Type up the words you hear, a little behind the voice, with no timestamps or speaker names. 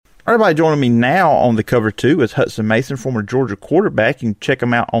Everybody joining me now on the cover 2 is Hutson Mason, former Georgia quarterback. You can check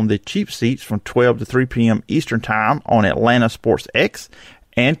him out on the cheap seats from 12 to 3 p.m. Eastern Time on Atlanta Sports X,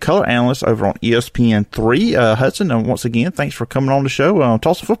 and color analyst over on ESPN3. Hutson, and once again, thanks for coming on the show on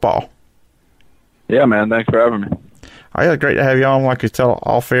Tulsa Football. Yeah, man, thanks for having me. Oh, yeah, great to have you on. Like you tell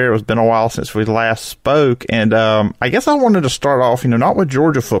off air, it's been a while since we last spoke, and I guess I wanted to start off, not with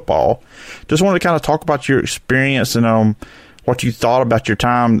Georgia football. Just wanted to kind of talk about your experience and what you thought about your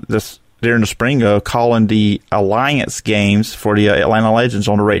time during the spring of calling the Alliance games for the Atlanta Legends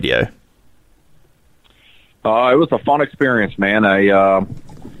on the radio. It was a fun experience, man. I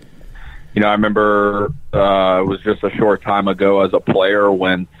remember it was just a short time ago as a player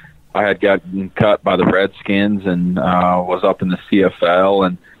when I had gotten cut by the Redskins and was up in the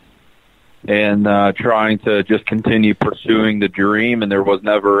CFL and trying to just continue pursuing the dream. And there was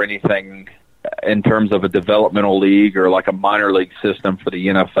never anything in terms of a developmental league or like a minor league system for the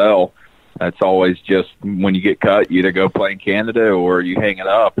NFL. It's always just when you get cut, you either go play in Canada or you hang it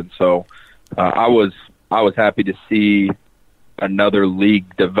up. And so I was happy to see another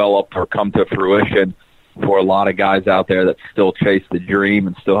league develop or come to fruition for a lot of guys out there that still chase the dream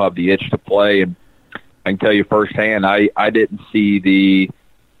and still have the itch to play. And I can tell you firsthand, I didn't see the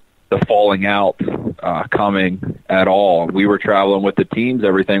falling out coming at all. We were traveling with the teams.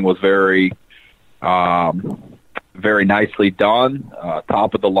 Everything was very nicely done,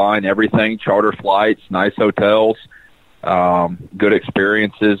 top of the line, everything, charter flights, nice hotels, good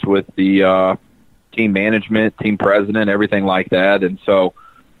experiences with the team management, team president, everything like that. And so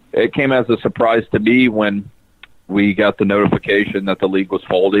it came as a surprise to me when we got the notification that the league was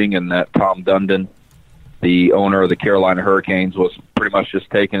folding and that Tom Dundon, the owner of the Carolina Hurricanes, was pretty much just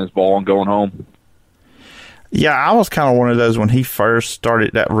taking his ball and going home. Yeah, I was kind of one of those when he first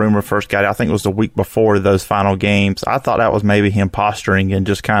started, that rumor first got out. I think it was the week before those final games. I thought that was maybe him posturing and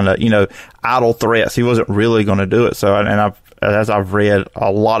just kind of, idle threats. He wasn't really going to do it. So, as I've read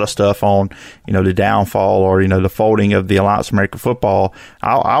a lot of stuff on, the downfall or, the folding of the Alliance American Football,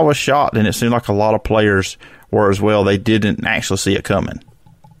 I was shocked, and it seemed like a lot of players were as well. They didn't actually see it coming.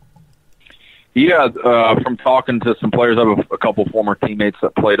 Yeah, from talking to some players, I have a couple former teammates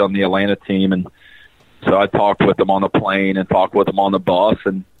that played on the Atlanta team, and so I talked with them on the plane and talked with them on the bus,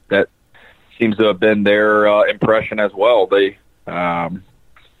 and that seems to have been their impression as well. They,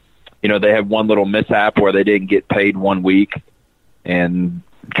 they had one little mishap where they didn't get paid 1 week, and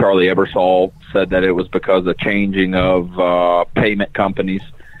Charlie Ebersol said that it was because of changing of payment companies.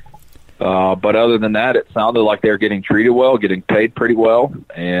 But other than that, it sounded like they were getting treated well, getting paid pretty well,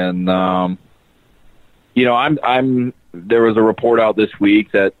 and there was a report out this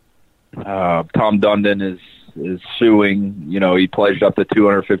week that Tom Dundon is suing. He pledged up to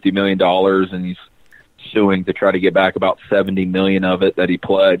 $250 million, and he's suing to try to get back about $70 million of it that he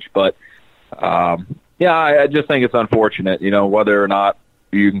pledged. But I just think it's unfortunate, whether or not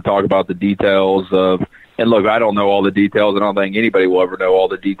you can talk about the details of. And look, I don't know all the details. I don't think anybody will ever know all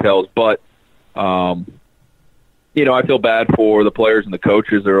the details. But I feel bad for the players and the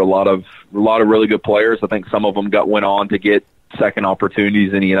coaches. There are a lot of really good players. I think some of them went on to get second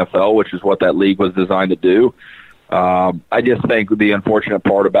opportunities in the NFL, which is what that league was designed to do. I just think the unfortunate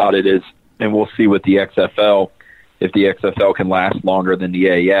part about it is, and we'll see with the XFL, if the XFL can last longer than the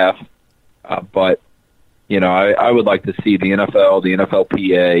AAF. But I would like to see the NFL, the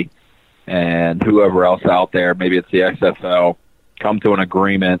NFLPA, and whoever else out there, maybe it's the XFL, come to an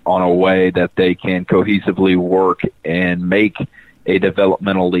agreement on a way that they can cohesively work and make a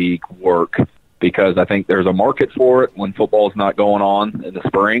developmental league work, because I think there's a market for it when football's not going on in the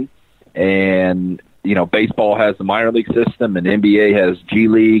spring. And, baseball has the minor league system, and NBA has G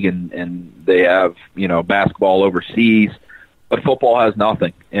League, and they have, basketball overseas, but football has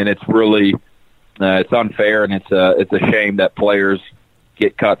nothing. And it's really, it's unfair, and it's a shame that players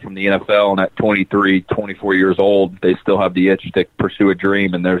get cut from the NFL, and at 23, 24 years old, they still have the itch to pursue a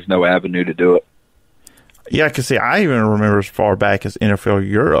dream, and there's no avenue to do it. Yeah, because see, I even remember as far back as NFL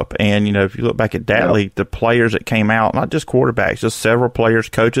Europe, and if you look back at that league, the players that came out, not just quarterbacks, just several players,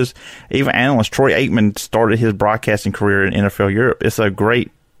 coaches, even analysts. Troy Aikman started his broadcasting career in NFL Europe. It's a great,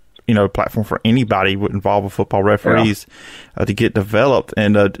 platform for anybody involved with football referees to get developed.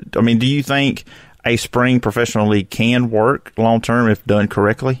 And do you think a spring professional league can work long term if done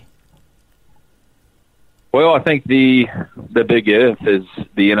correctly? Well, I think the big if is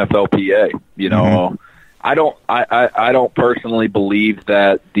the NFLPA. Mm-hmm. I don't personally believe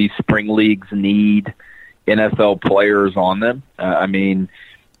that these spring leagues need NFL players on them. I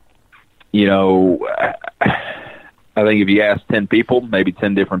think if you ask 10 people, maybe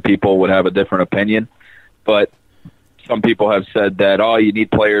 10 different people would have a different opinion. But some people have said that, you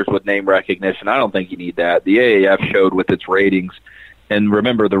need players with name recognition. I don't think you need that. The AAF showed with its ratings. And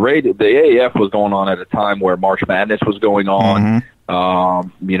remember, the AAF was going on at a time where March Madness was going on.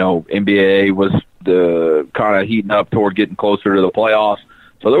 NBA was kind of heating up toward getting closer to the playoffs.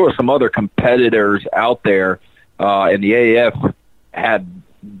 So there were some other competitors out there, and the AAF had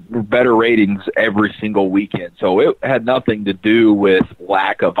better ratings every single weekend. So it had nothing to do with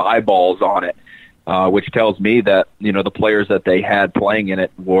lack of eyeballs on it, which tells me that, the players that they had playing in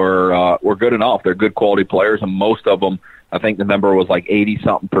it were good enough. They're good quality players, and most of them, I think the number was like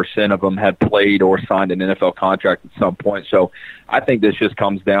 80-something% of them had played or signed an NFL contract at some point. So I think this just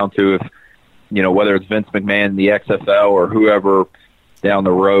comes down to if, whether it's Vince McMahon in the XFL or whoever down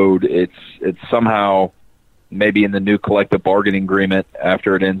the road, it's somehow maybe in the new collective bargaining agreement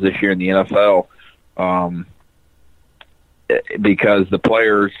after it ends this year in the NFL, because the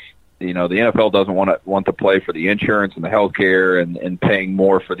players, the NFL doesn't want to play for the insurance and the health care and paying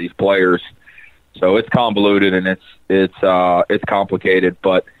more for these players. So it's convoluted and it's complicated,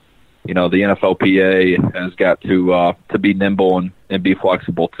 but the NFLPA has got to be nimble and be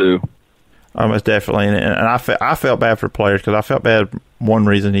flexible too. Most definitely, and I felt bad for players because I felt bad. One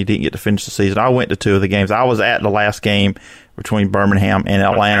reason he didn't get to finish the season. I went to 2 of the games. I was at the last game between Birmingham and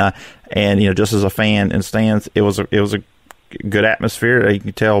Atlanta, and just as a fan in stands, it was a good atmosphere. You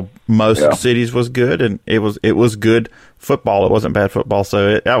can tell most of the cities was good, and it was good football. It wasn't bad football.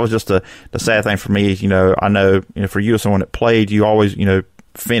 So that was just the sad thing for me. I know for you as someone that played, you always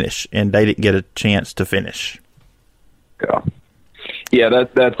finish, and they didn't get a chance to finish. Yeah,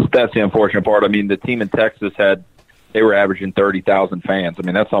 that's the unfortunate part. I mean, the team in Texas they were averaging 30,000 fans. I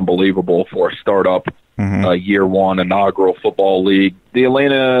mean, that's unbelievable for a startup year one inaugural football league. The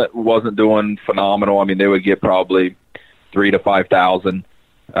Atlanta wasn't doing phenomenal. I mean, they would get probably 3,000 to 5,000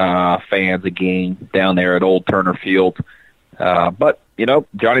 fans a game down there at Old Turner Field. But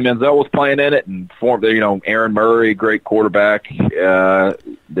Johnny Manziel was playing in it, and Aaron Murray, great quarterback. There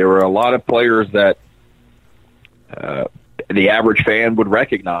were a lot of players that the average fan would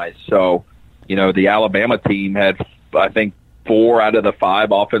recognize. So, the Alabama team had, I think, 4 out of the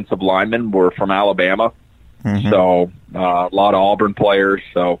 5 offensive linemen were from Alabama. So, a lot of Auburn players.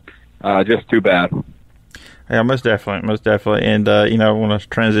 So, just too bad. Yeah, most definitely. And, I want to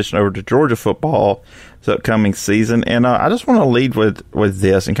transition over to Georgia football this upcoming season. And I just want to lead with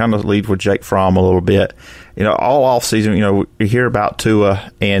this and kind of lead with Jake Fromm a little bit. All off season, we hear about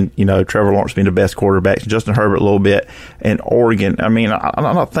Tua and, Trevor Lawrence being the best quarterbacks, Justin Herbert a little bit, and Oregon. I mean, I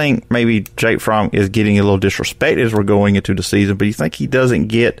don't think maybe Jake Fromm is getting a little disrespected as we're going into the season, but you think he doesn't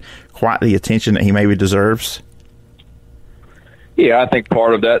get quite the attention that he maybe deserves? Yeah, I think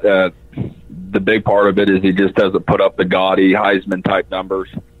part of that, the big part of it is he just doesn't put up the gaudy Heisman-type numbers,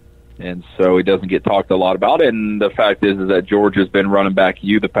 and so he doesn't get talked a lot about it. And the fact is that Georgia's been running back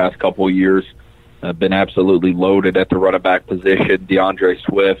the past couple of years, been absolutely loaded at the running back position. DeAndre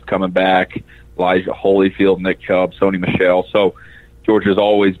Swift coming back, Elijah Holyfield, Nick Chubb, Sony Michel. So Georgia's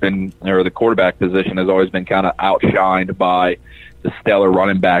always been, or the quarterback position has always been kind of outshined by the stellar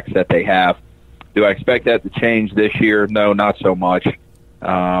running backs that they have. Do I expect that to change this year? No, not so much.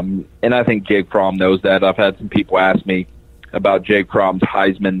 And I think Jake Fromm knows that. I've had some people ask me about Jake Fromm's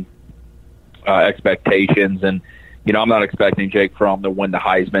Heisman expectations, and I'm not expecting Jake Fromm to win the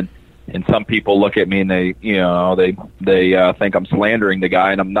Heisman. And some people look at me and they think I'm slandering the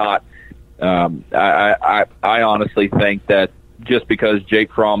guy, and I'm not. I honestly think that just because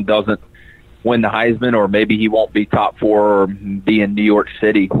Jake Fromm doesn't win the Heisman, or maybe he won't be top 4 or be in New York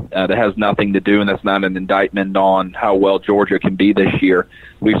City, that has nothing to do, and that's not an indictment on how well Georgia can be this year.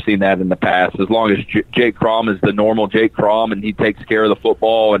 We've seen that in the past. As long as Jake Fromm is the normal Jake Fromm and he takes care of the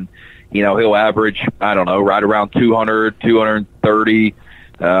football, and he'll average, I don't know, right around 200, 230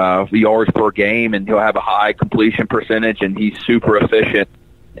 yards per game, and he'll have a high completion percentage, and he's super efficient.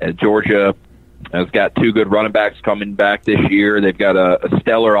 Georgia has got 2 good running backs coming back this year. They've got a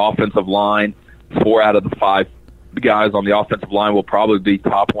stellar offensive line. 4 out of the 5 guys on the offensive line will probably be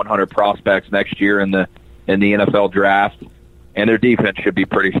top 100 prospects next year in the NFL draft, and their defense should be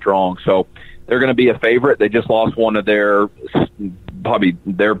pretty strong. So they're going to be a favorite. They just lost one of probably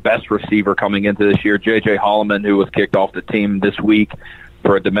their best receiver coming into this year, J.J. Holloman, who was kicked off the team this week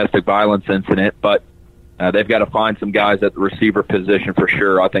for a domestic violence incident. But they've got to find some guys at the receiver position for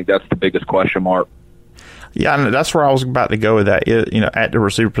sure. I think that's the biggest question mark. Yeah, and that's where I was about to go with that, at the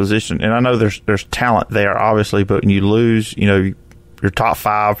receiver position. And I know there's talent there, obviously, but when you lose, your top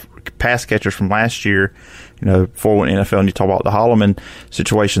 5 pass catchers from last year, before went NFL, and you talk about the Holloman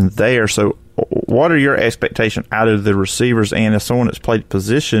situation there. So what are your expectations out of the receivers, and as someone that's played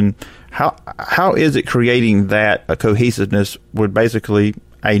position, how is it creating that cohesiveness with basically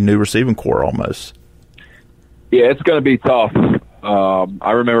a new receiving core almost? Yeah, it's going to be tough.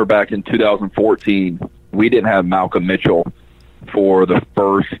 I remember back in 2014, we didn't have Malcolm Mitchell for the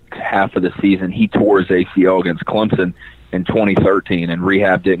first half of the season. He tore his ACL against Clemson in 2013, and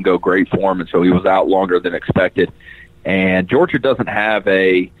rehab didn't go great for him, and so he was out longer than expected. And Georgia doesn't have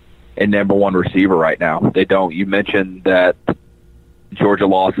a number one receiver right now. They don't. You mentioned that Georgia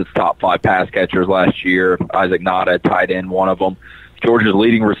lost its top 5 pass catchers last year. Isaac Nada, tight end, one of them. Georgia's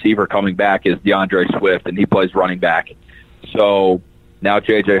leading receiver coming back is DeAndre Swift, and he plays running back. So now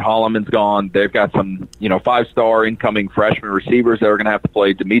J.J. Holloman's gone. They've got some, 5-star incoming freshman receivers that are going to have to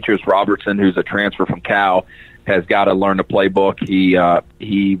play. Demetrius Robertson, who's a transfer from Cal, has got to learn the playbook.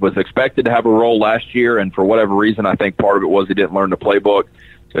 He was expected to have a role last year, and for whatever reason, I think part of it was he didn't learn the playbook,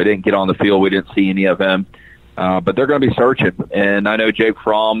 so he didn't get on the field. We didn't see any of him. But they're going to be searching. And I know Jake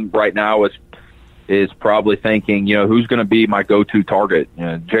Fromm right now is probably thinking, who's going to be my go-to target?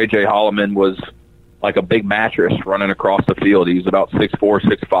 J.J. Holloman was like a big mattress running across the field. He was about 6'4",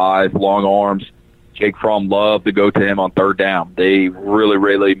 6'5", long arms. Jake Fromm loved to go to him on third down. They really,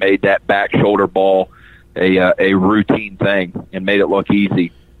 really made that back shoulder ball a routine thing and made it look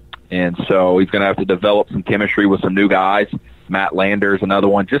easy. And so he's going to have to develop some chemistry with some new guys. Matt Lander's another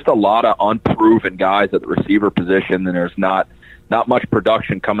one. Just a lot of unproven guys at the receiver position, and there's not much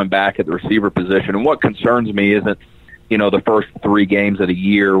production coming back at the receiver position. And what concerns me isn't, the first 3 games of the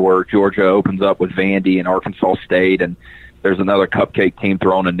year where Georgia opens up with Vandy and Arkansas State, and there's another cupcake team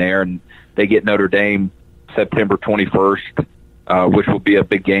thrown in there, and they get Notre Dame September 21st, which will be a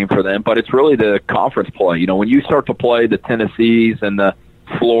big game for them. But it's really the conference play. When you start to play the Tennessees and the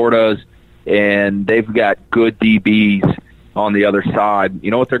Floridas, and they've got good DBs on the other side,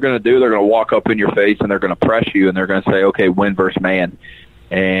 you know what they're going to do? They're going to walk up in your face, and they're going to press you, and they're going to say, okay, win versus man.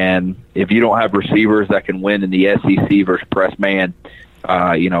 And if you don't have receivers that can win in the SEC versus press man,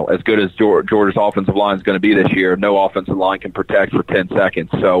 as good as Georgia's offensive line is going to be this year, no offensive line can protect for 10 seconds.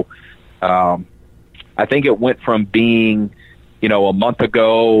 So I think it went from being, a month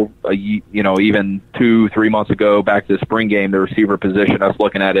ago, even 2-3 months ago, back to the spring game, the receiver position, I was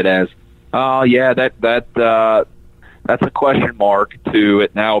looking at it as, that's a question mark, to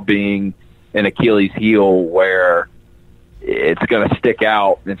it now being an Achilles heel where it's going to stick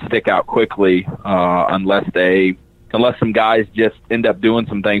out quickly unless some guys just end up doing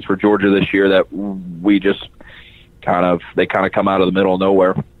some things for Georgia this year that we just kind of come out of the middle of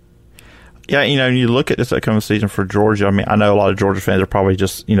nowhere. Yeah, you look at this upcoming season for Georgia. I mean, I know a lot of Georgia fans are probably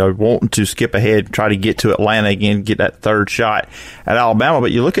just, wanting to skip ahead, try to get to Atlanta again, get that third shot at Alabama.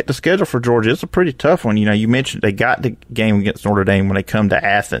 But you look at the schedule for Georgia, it's a pretty tough one. You mentioned they got the game against Notre Dame when they come to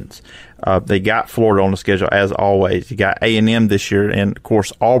Athens. They got Florida on the schedule, as always. You got A&M this year, and, of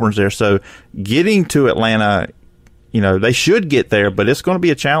course, Auburn's there. So getting to Atlanta, they should get there, but it's going to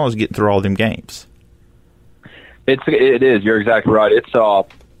be a challenge getting through all them games. It is. You're exactly right. It's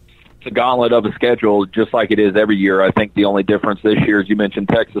a gauntlet of a schedule, just like it is every year. I think the only difference this year is you mentioned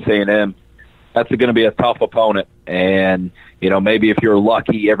Texas A&M. That's going to be a tough opponent. And, maybe if you're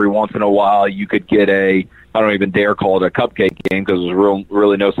lucky every once in a while, you could get I don't even dare call it a cupcake game because there's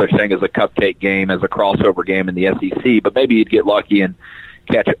really no such thing as a cupcake game, as a crossover game in the SEC. But maybe you'd get lucky and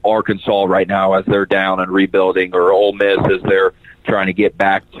catch Arkansas right now as they're down and rebuilding, or Ole Miss as they're trying to get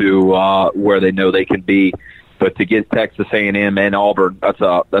back to where they know they can be. But to get Texas A&M and Auburn, that's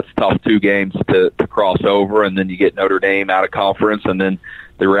tough 2 games to cross over, and then you get Notre Dame out of conference, and then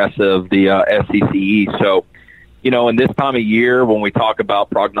the rest of the SEC East. So, in this time of year when we talk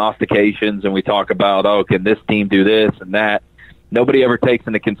about prognostications and we talk about, can this team do this and that, nobody ever takes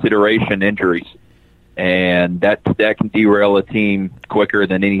into consideration injuries, and that can derail a team quicker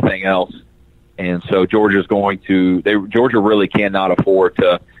than anything else. And so Georgia really cannot afford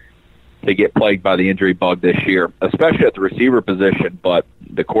to get plagued by the injury bug this year, especially at the receiver position, but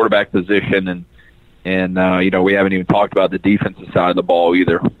the quarterback position and we haven't even talked about the defensive side of the ball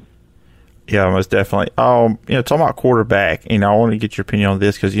either. Yeah, most definitely. Talking about quarterback, I want to get your opinion on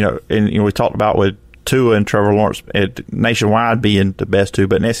this because, we talked about with Tua and Trevor Lawrence nationwide being the best 2,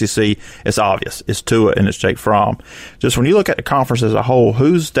 but in SEC, it's obvious. It's Tua and it's Jake Fromm. Just when you look at the conference as a whole,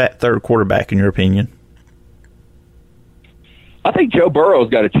 who's that third quarterback in your opinion? I think Joe Burrow's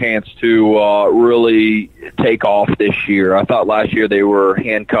got a chance to really take off this year. I thought last year they were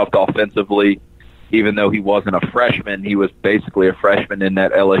handcuffed offensively. Even though he wasn't a freshman, he was basically a freshman in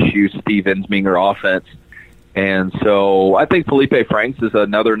that LSU Steve Ensminger offense. And so I think Felipe Franks is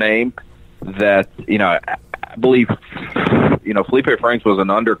another name that, I believe, Felipe Franks was an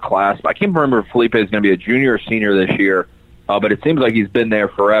underclass. I can't remember if Felipe is going to be a junior or senior this year, but it seems like he's been there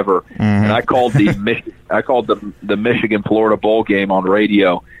forever. Mm-hmm. And I called the Michigan-Florida bowl game on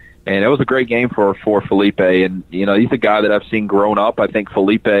radio, and it was a great game for Felipe. And, he's a guy that I've seen grown up. I think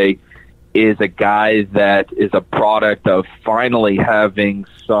Felipe is a guy that is a product of finally having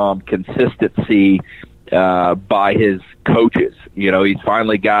some consistency by his coaches. He's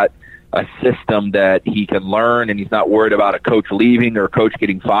finally got a system that he can learn, and he's not worried about a coach leaving or a coach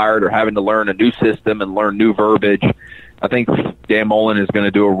getting fired or having to learn a new system and learn new verbiage. I think Dan Mullen is going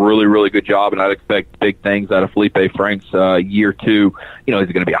to do a really, really good job, and I'd expect big things out of Felipe Franks year two. Is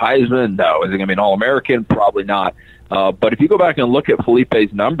he going to be a Heisman? No. Is he going to be an All-American? Probably not. But if you go back and look at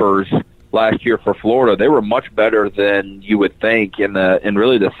Felipe's numbers last year for Florida, they were much better than you would think in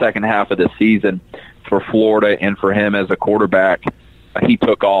really the second half of the season for Florida, and for him as a quarterback. He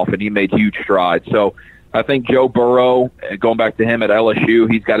took off and he made huge strides. So I think Joe Burrow, going back to him at LSU,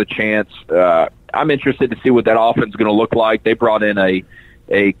 he's got a chance. I'm interested to see what that offense is going to look like. They brought in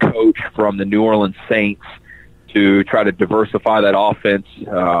a coach from the New Orleans Saints to try to diversify that offense,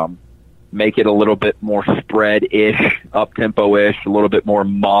 make it a little bit more spread-ish, up-tempo-ish, a little bit more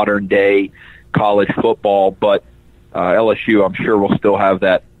modern-day college football. But LSU, I'm sure, will still have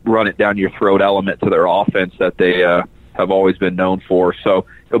that run-it-down-your-throat element to their offense that they have always been known for. So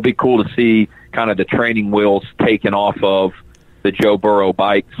it'll be cool to see kind of the training wheels taken off of the Joe Burrow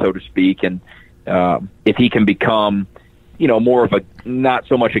bike, so to speak, and if he can become, more of a, not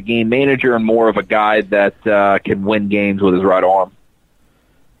so much a game manager and more of a guy that can win games with his right arm.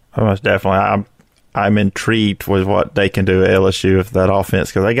 Oh, most definitely. I'm intrigued with what they can do at LSU with that offense,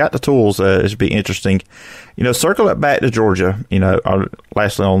 because they got the tools. It should be interesting. Circle it back to Georgia,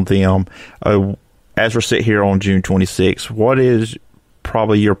 lastly on them. As we sit here on June 26th, what is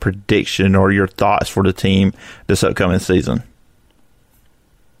probably your prediction or your thoughts for the team this upcoming season?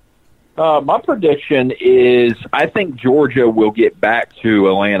 My prediction is I think Georgia will get back to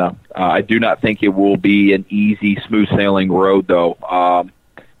Atlanta. I do not think it will be an easy, smooth-sailing road, though,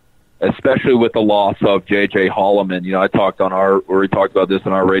 especially with the loss of J.J. Holloman. We talked about this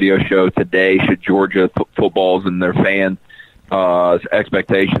on our radio show today. Should Georgia footballs and their fans'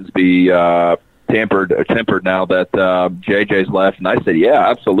 expectations be tempered now that JJ's left? And I said, yeah,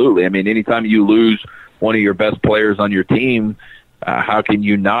 absolutely. I mean, anytime you lose one of your best players on your team, how can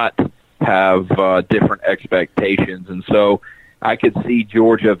you not have different expectations? And so I could see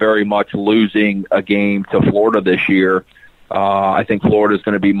Georgia very much losing a game to Florida this year. I think Florida's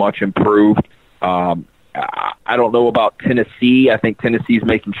going to be much improved. I don't know about Tennessee. I think Tennessee's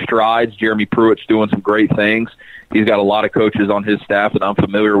making strides. Jeremy Pruitt's doing some great things. He's got a lot of coaches on his staff that I'm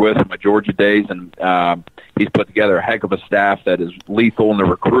familiar with in my Georgia days, and he's put together a heck of a staff that is lethal in the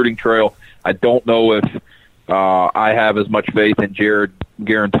recruiting trail. I don't know if I have as much faith in Jared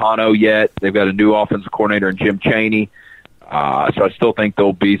Garantano yet. They've got a new offensive coordinator in Jim Chaney. So I still think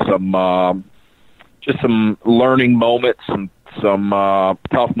there'll be some learning moments, some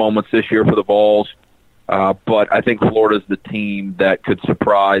tough moments this year for the Vols. But I think Florida's the team that could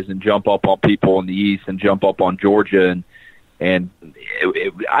surprise and jump up on people in the East and jump up on Georgia. I'm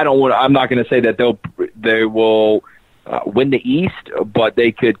not going to say that they will win the East, but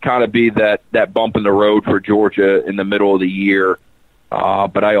they could kind of be that bump in the road for Georgia in the middle of the year.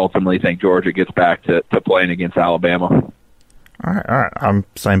 But I ultimately think Georgia gets back to playing against Alabama. All right. I'm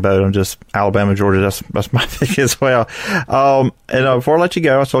same boat. I'm just Alabama, Georgia. That's my pick as well. And before I let you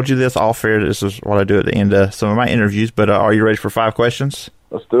go, I told you this off air. This is what I do at the end of some of my interviews. But are you ready for 5 questions?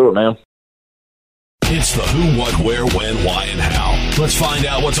 Let's do it, man. It's the who, what, where, when, why, and how. Let's find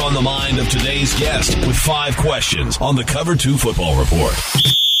out what's on the mind of today's guest with 5 questions on the Cover 2 Football Report.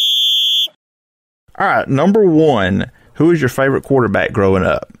 All right. Number 1, who is your favorite quarterback growing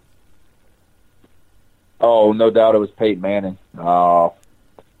up? Oh, no doubt it was Peyton Manning. I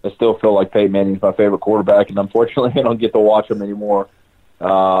still feel like Peyton Manning's my favorite quarterback, and unfortunately I don't get to watch him anymore.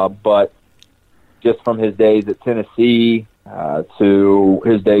 But just from his days at Tennessee to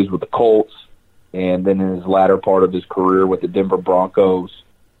his days with the Colts, and then in his latter part of his career with the Denver Broncos,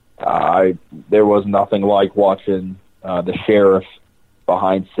 there was nothing like watching the Sheriff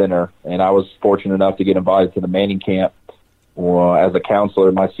behind center. And I was fortunate enough to get invited to the Manning camp as a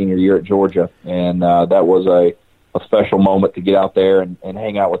counselor my senior year at Georgia, and that was a special moment to get out there and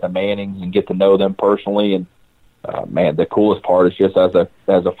hang out with the Mannings and get to know them personally. And man, the coolest part is just as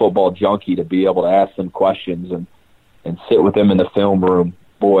a football junkie to be able to ask them questions and sit with them in the film room.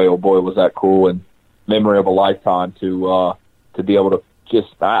 Boy, oh boy, was that cool, and memory of a lifetime to be able to just,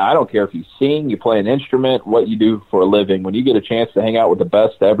 I don't care if you sing, you play an instrument, what you do for a living. When you get a chance to hang out with the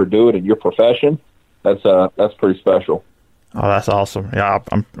best to ever do it in your profession, that's pretty special. Oh, that's awesome. Yeah,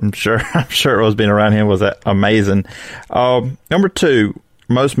 I'm sure it was being around him was amazing. Number 2,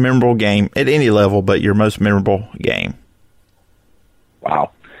 most memorable game at any level, but your most memorable game.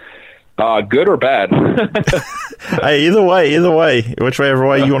 Wow. Good or bad? Hey, either way, whichever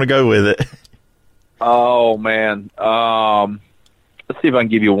way you want to go with it. Oh man. Let's see if I can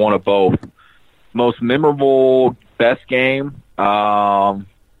give you one of both. Most memorable, best game.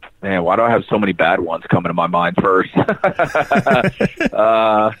 Man, why do I have so many bad ones coming to my mind first?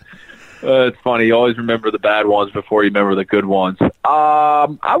 It's funny. You always remember the bad ones before you remember the good ones.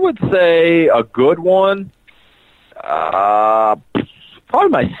 I would say a good one. Probably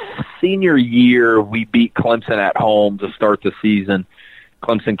my senior year, we beat Clemson at home to start the season.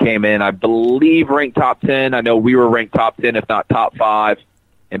 Clemson came in, I believe, ranked top 10. I know we were ranked top 10, if not top 5,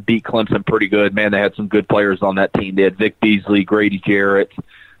 and beat Clemson pretty good. Man, they had some good players on that team. They had Vic Beasley, Grady Jarrett.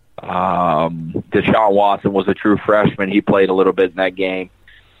 Deshaun Watson was a true freshman. He played a little bit in that game.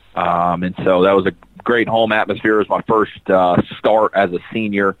 And so that was a great home atmosphere. It was my first start as a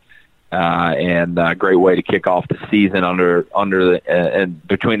senior. And a great way to kick off the season under the and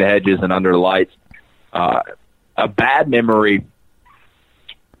between the hedges and under the lights. A bad memory.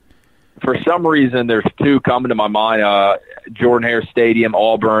 For some reason, there's 2 coming to my mind. Jordan-Hare Stadium,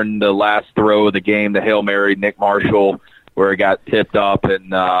 Auburn, the last throw of the game, the Hail Mary, Nick Marshall, where it got tipped up,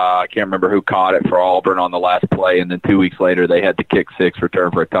 and I can't remember who caught it for Auburn on the last play. And then 2 weeks later, they had to kick 6,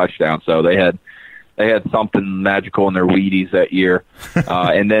 return for a touchdown. So they had something magical in their Wheaties that year.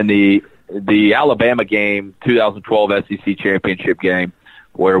 And then the Alabama game, 2012 SEC championship game,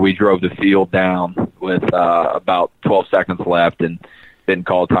 where we drove the field down with about 12 seconds left and didn't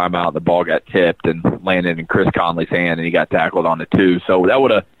call a timeout. And the ball got tipped and landed in Chris Conley's hand, and he got tackled on the 2. So that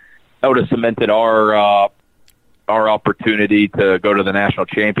would have cemented our opportunity to go to the national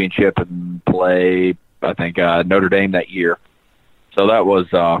championship and play, I think, Notre Dame that year. So that was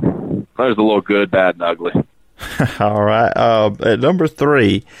a little good, bad, and ugly. All right. At number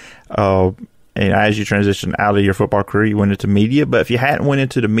 3, and as you transition out of your football career, you went into media. But if you hadn't went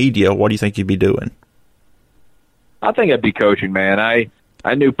into the media, what do you think you'd be doing? I think I'd be coaching, man.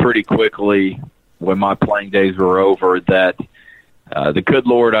 I knew pretty quickly when my playing days were over that the good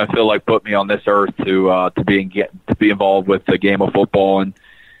Lord, I feel like, put me on this earth to be involved with the game of football. And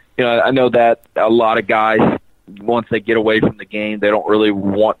I know that a lot of guys, once they get away from the game, they don't really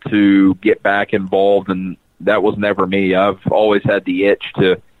want to get back involved, and that was never me. I've always had the itch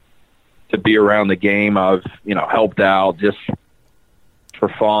to be around the game. I've helped out just for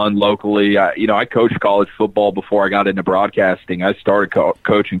fun locally. I coached college football before I got into broadcasting. I started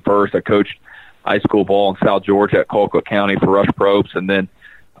coaching first. I coached high school ball in South Georgia at Colquitt County for Rush Probst, and then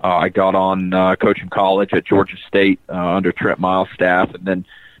I got on coaching college at Georgia State under Trent Miles' staff, and then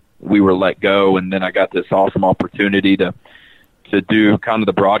we were let go, and then I got this awesome opportunity to do kind of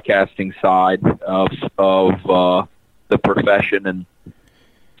the broadcasting side of the profession. And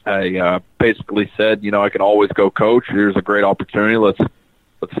I basically said, I can always go coach. Here's a great opportunity. Let's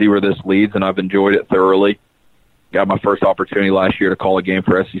see where this leads. And I've enjoyed it thoroughly. Got my first opportunity last year to call a game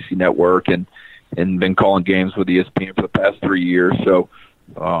for SEC Network and been calling games with ESPN for the past 3 years. So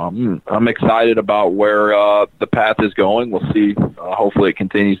I'm excited about where the path is going. We'll see. Hopefully it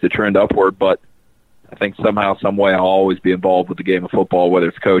continues to trend upward, but I think somehow, some way, I'll always be involved with the game of football, whether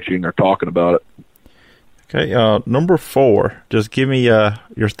it's coaching or talking about it. Okay, number 4, just give me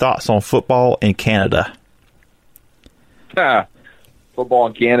your thoughts on football in Canada. Football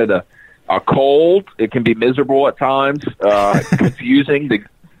in Canada. Cold. It can be miserable at times. Confusing. The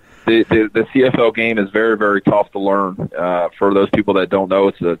CFL game is very, very tough to learn. For those people that don't know,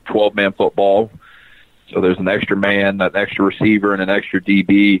 it's a 12-man football. So there's an extra man, an extra receiver, and an extra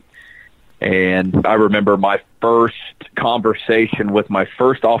DB. And I remember my first conversation with my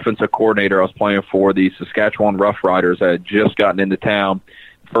first offensive coordinator. I was playing for the Saskatchewan Roughriders. I had just gotten into town.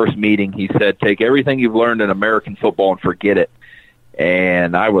 First meeting, he said, "Take everything you've learned in American football and forget it."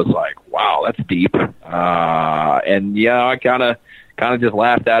 And I was like, wow, that's deep. And I kind of just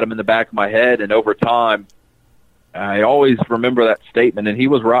laughed at him in the back of my head. And over time, I always remember that statement. And he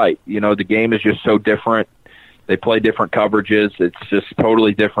was right. The game is just so different. They play different coverages. It's just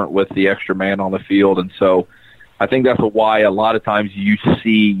totally different with the extra man on the field. And so I think that's why a lot of times you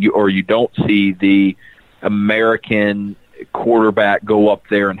see or you don't see the American quarterback go up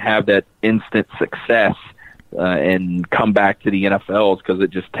there and have that instant success and come back to the NFL, because it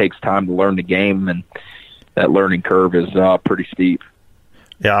just takes time to learn the game, and that learning curve is pretty steep.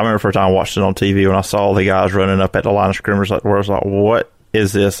 Yeah, I remember the first time I watched it on TV when I saw the guys running up at the line of scrimmage, where I was like, what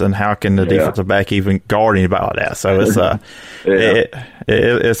is this, and how can the defensive back even guard anybody like that? So it's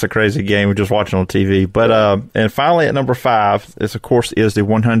it's a crazy game. We're just watching on TV. But and finally at number 5, this of course is the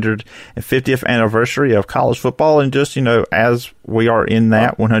 150th anniversary of college football, and just as we are in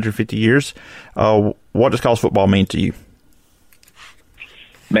that 150 years, what does college football mean to you?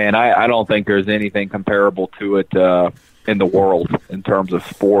 Man, I don't think there's anything comparable to it in the world in terms of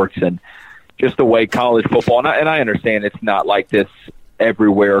sports and just the way college football, and I understand it's not like this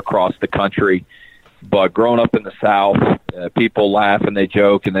everywhere across the country, but growing up in the South, people laugh and they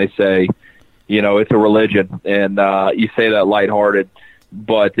joke and they say, it's a religion, and you say that lighthearted,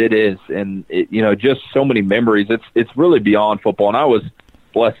 but it is, and just so many memories. It's really beyond football, and I was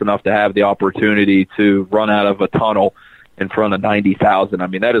blessed enough to have the opportunity to run out of a tunnel in front of 90,000. I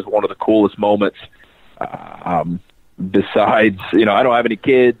mean, that is one of the coolest moments. Besides, I don't have any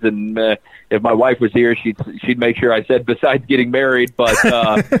kids, and if my wife was here, she'd make sure I said besides getting married. But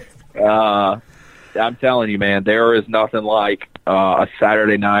I'm telling you, man, there is nothing like a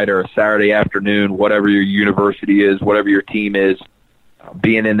Saturday night or a Saturday afternoon, whatever your university is, whatever your team is,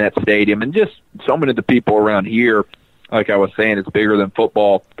 being in that stadium, and just so many of the people around here. Like I was saying, it's bigger than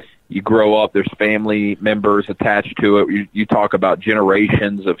football. You grow up, there's family members attached to it. You talk about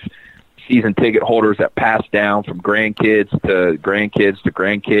generations of season ticket holders that pass down from grandkids to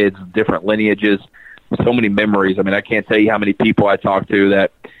grandkids, different lineages, so many memories. I mean, I can't tell you how many people I talk to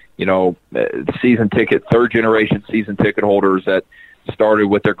that, third generation season ticket holders that started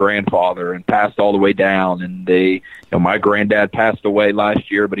with their grandfather and passed all the way down. And my granddad passed away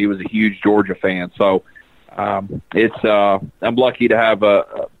last year, but he was a huge Georgia fan. So I'm lucky to have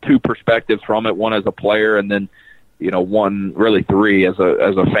two perspectives from it, one as a player and then one, really three as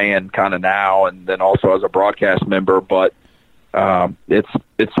a fan kind of now, and then also as a broadcast member. But it's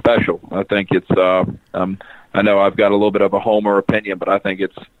special. I think it's I know I've got a little bit of a homer opinion, but I think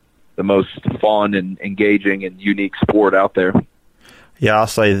it's the most fun and engaging and unique sport out there. Yeah, I'll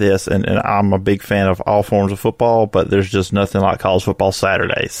say this, and I'm a big fan of all forms of football, but there's just nothing like college football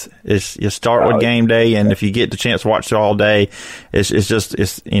Saturdays. You start with game day, and if you get the chance to watch it all day, it's just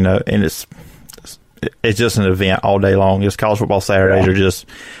just an event all day long. Just college football Saturdays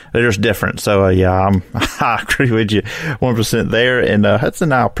they're just different. So I agree with you 100% there. And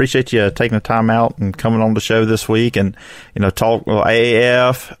Hutson, I appreciate you taking the time out and coming on the show this week and talk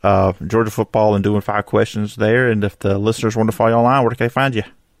AAF, Georgia football, and doing 5 questions there. And if the listeners want to follow you online, where can they find you?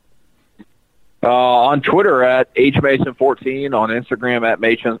 On Twitter at hmason14, on Instagram at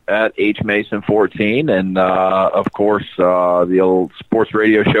hmason14, and of course the old sports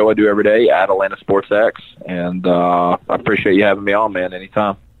radio show I do every day at Atlanta Sports X. And I appreciate you having me on, man.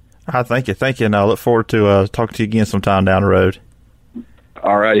 Anytime. Thank you, and I look forward to talking to you again sometime down the road.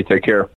 All righty, take care.